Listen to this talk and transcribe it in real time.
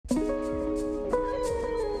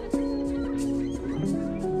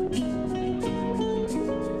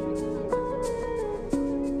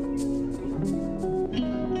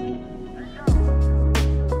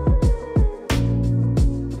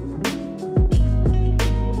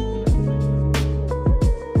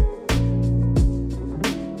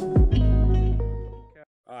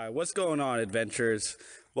What's going on, adventurers?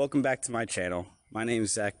 Welcome back to my channel. My name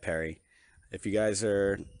is Zach Perry. If you guys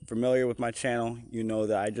are familiar with my channel, you know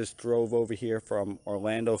that I just drove over here from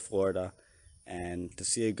Orlando, Florida, and to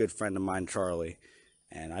see a good friend of mine, Charlie.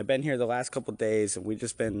 And I've been here the last couple days, and we've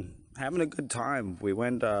just been having a good time. We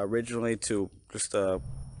went originally to just a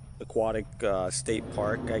aquatic state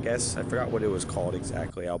park, I guess. I forgot what it was called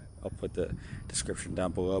exactly. I'll put the description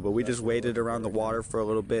down below. But we just waited around the water for a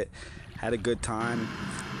little bit, had a good time.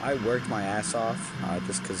 I worked my ass off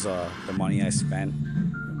just because the money I spent.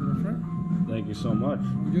 Thank you so much.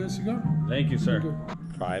 You give us a go? Thank you, sir.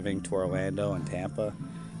 Driving to Orlando and Tampa.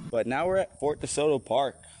 But now we're at Fort De Soto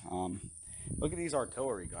Park. Look at these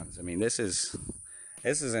artillery guns. I mean, this is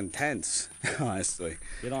intense, honestly.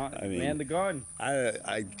 Get on, I mean, man the gun.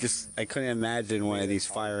 I couldn't imagine one of these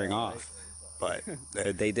firing off, but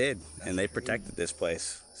they did, and they protected this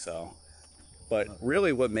place. So, but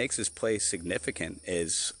really, what makes this place significant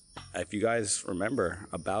is, if you guys remember,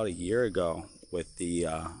 about a year ago with the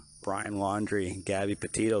Brian Laundrie Gabby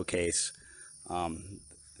Petito case,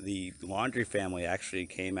 the Laundrie family actually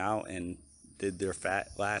came out and did their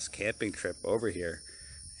last camping trip over here,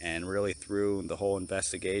 and really threw the whole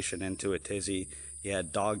investigation into a tizzy. He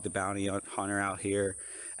had Dog the Bounty Hunter out here,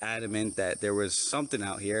 adamant that there was something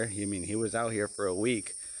out here. I mean, he was out here for a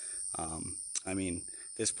week. I mean,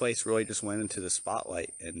 this place really just went into the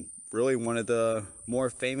spotlight, and really one of the more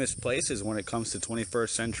famous places when it comes to 21st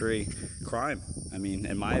century crime. I mean,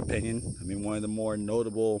 in my opinion, I mean, one of the more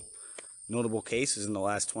notable cases in the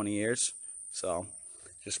last 20 years. So,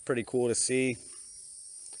 just pretty cool to see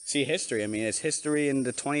history. I mean, it's history in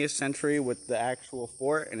the 20th century with the actual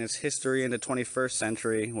fort, and it's history in the 21st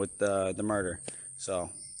century with the murder.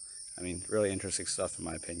 So, I mean, really interesting stuff in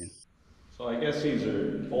my opinion. So I guess these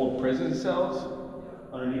are old prison cells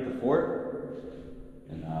underneath the fort.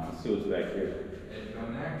 And let's see what's back here. Hey, you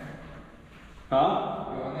going there? Huh?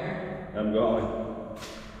 You going there? I'm going.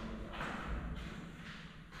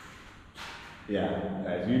 Yeah,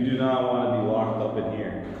 guys, you do not want to be locked up in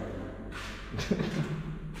here.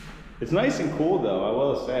 It's nice and cool though, I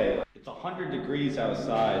will say. It's 100 degrees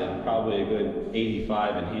outside and probably a good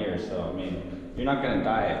 85 in here, so I mean, you're not gonna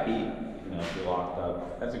die of heat, you know, if you're locked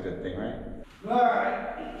up. That's a good thing, right?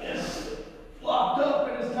 Alright, yes. Locked up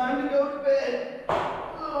and it's time to go to bed.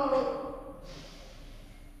 Oh.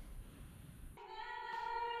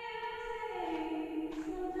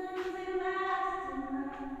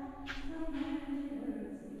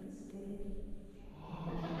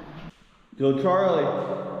 Yo, Charlie.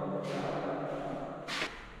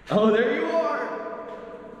 Oh, there you are.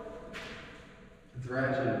 It's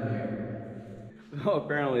ratchet in here. Oh,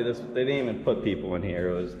 apparently they didn't even put people in here.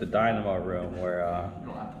 It was the dynamo room where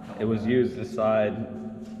it was used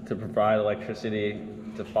inside to provide electricity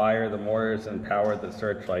to fire the mortars and power the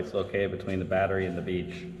searchlights located between the battery and the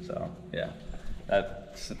beach. So, yeah,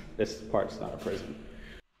 this part's not a prison.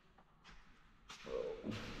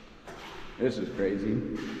 This is crazy.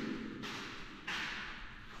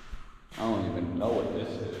 I don't even know what this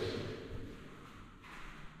is.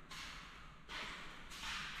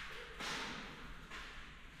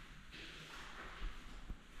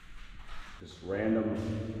 Just random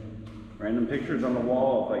pictures on the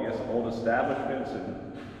wall of, I guess, old establishments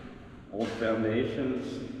and old foundations.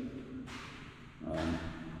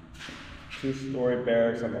 Two-story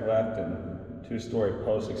barracks on the left and two-story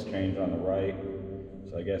post exchange on the right.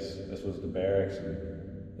 So I guess this was the barracks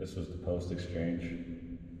and this was the post exchange.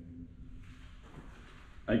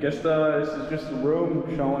 I guess this is just a room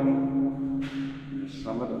showing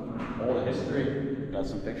some of the old history. Got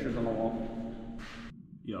some pictures on the wall.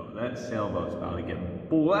 Yo, that sailboat's about to get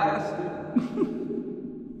blasted.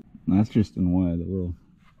 That's just in one of the little...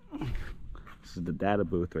 This is the data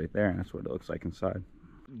booth right there, and that's what it looks like inside.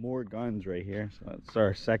 More guns right here. So that's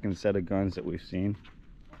our second set of guns that we've seen.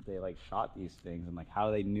 They like shot these things, and like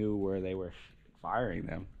how they knew where they were firing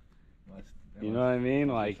them. You know what I mean?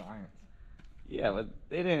 Like, science. Yeah, but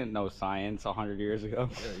they didn't know science 100 years ago.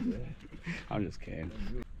 Yeah, they did. I'm just kidding.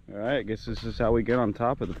 All right, I guess this is how we get on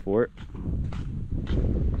top of the fort.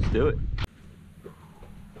 Let's do it.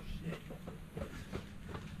 Shit.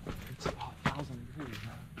 It's about 1,000 degrees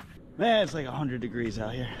now. Man, it's like 100 degrees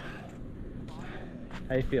out here.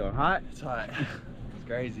 How you feeling? Hot? It's hot. It's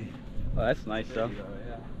crazy. Oh, that's nice though.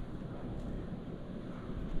 Yeah.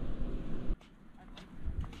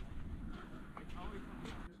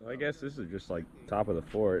 So I guess this is just like top of the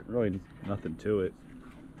fort. Really nothing to it.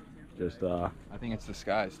 Just I think it's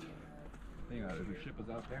disguised. I think if the ship was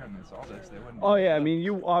out there and they saw this, they wouldn't. Oh yeah, I mean,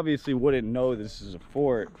 you obviously wouldn't know this is a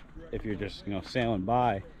fort if you're just, you know, sailing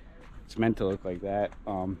by. It's meant to look like that.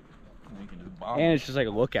 And it's just like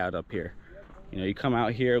a lookout up here. You know, you come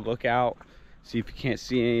out here, look out, see if you can't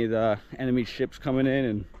see any of the enemy ships coming in,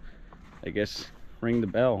 and I guess ring the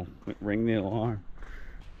bell, ring the alarm.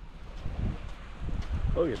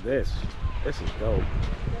 Look at this. This is dope.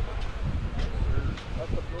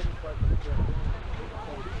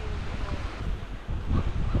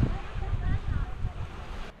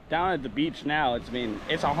 Down at the beach now, it's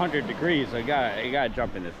 100 degrees. So you gotta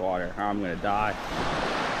jump in this water or I'm gonna die.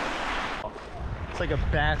 It's like a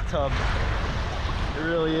bathtub. It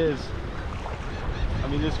really is. I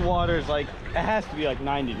mean, this water is like, it has to be like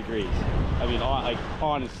 90 degrees. I mean, like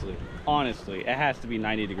honestly, it has to be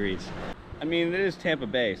 90 degrees. I mean, it is Tampa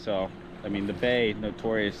Bay, so I mean, the bay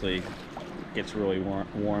notoriously gets really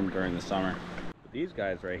warm during the summer. But these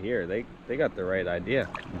guys right here, they got the right idea.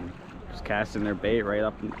 Just casting their bait right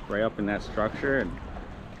up in that structure, and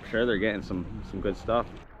I'm sure they're getting some good stuff.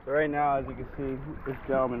 So right now, as you can see, this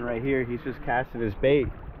gentleman right here, he's just casting his bait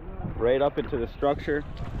right up into the structure.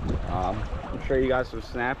 I'm sure you got some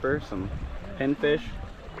snapper, some pinfish,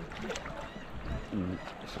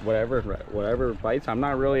 whatever bites. I'm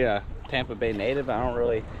not really a Tampa Bay native. I don't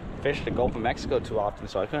really fish the Gulf of Mexico too often,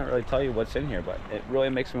 so I couldn't really tell you what's in here, but it really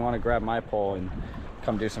makes me want to grab my pole and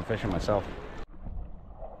come do some fishing myself.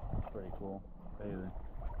 Pretty cool.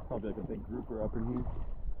 Probably like a big grouper up in here.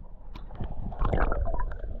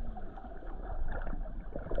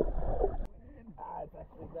 It's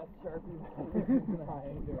actually that Sharpie. No, I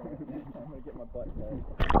ain't doing it. I'm gonna get my butt cut.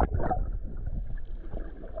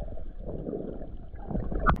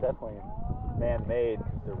 Definitely man-made.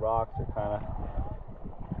 The rocks are kind of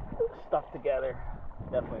stuck together.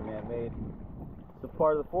 Definitely man-made. It's a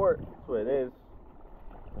part of the fort. That's what it is.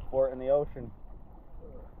 The fort in the ocean.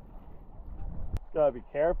 Gotta be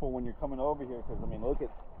careful when you're coming over here, because I mean, look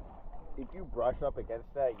at, if you brush up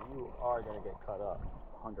against that, you are gonna get cut up.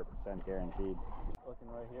 100% guaranteed. Looking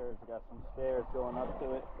right here, it's got some stairs going up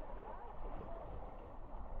to it.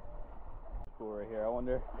 Cool right here. I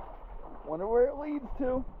wonder where it leads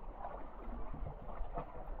to.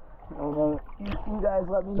 I don't know. You guys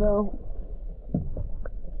let me know.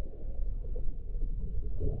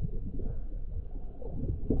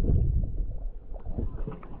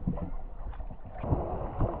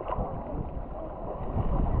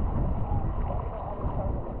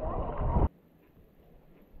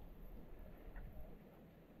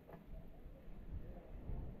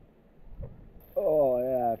 Oh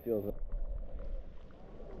yeah, it feels it.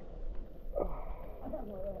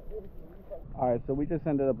 Alright, so we just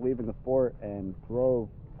ended up leaving the fort and drove,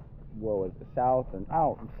 what was it, south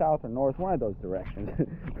or north, one of those directions.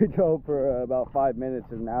 We drove for about 5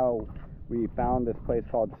 minutes, and now we found this place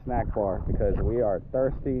called the Snack Bar because we are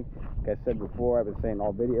thirsty. Like I said before, I've been saying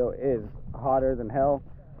all video, it is hotter than hell,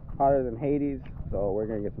 hotter than Hades, so we're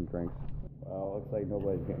gonna get some drinks. Well, looks like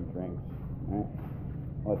nobody's getting drinks. Right?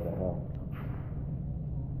 What the hell?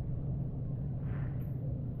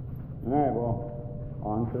 Alright, well,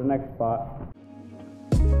 on to the next spot.